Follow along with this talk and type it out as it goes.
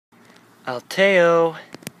Alteo.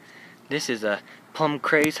 This is a plum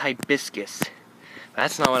craze hibiscus.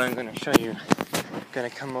 That's not what I'm going to show you. I'm going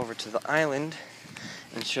to come over to the island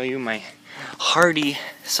and show you my hardy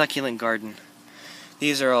succulent garden.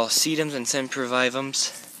 These are all sedums and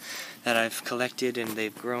sempervivums that I've collected, and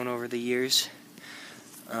they've grown over the years.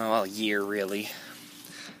 Well, year really.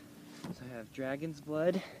 So I have dragon's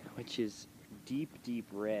blood, which is deep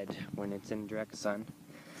red when it's in direct sun.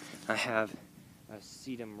 I have a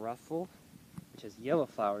sedum ruffle, which has yellow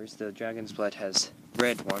flowers. The dragon's blood has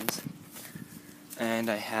red ones. And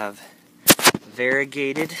I have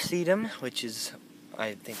variegated sedum, which is,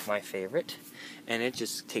 I think, my favorite. And it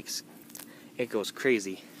just it goes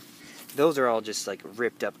crazy. Those are all just like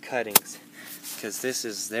ripped up cuttings, because this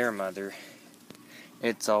is their mother.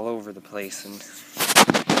 It's all over the place, and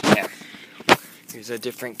yeah. Here's a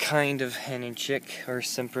different kind of hen and chick, or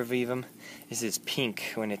sempervivum. This is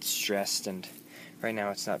pink when it's stressed, and right now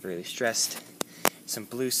it's not really stressed. Some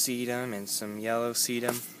blue sedum and some yellow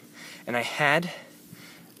sedum. And I had,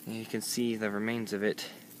 you can see the remains of it,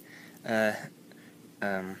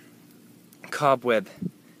 cobweb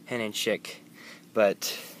hen and chick,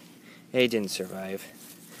 but they didn't survive.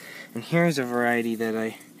 And here's a variety that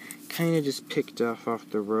I kind of just picked off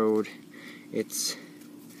the road. It's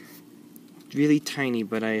really tiny,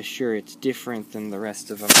 but I assure it's different than the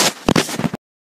rest of them.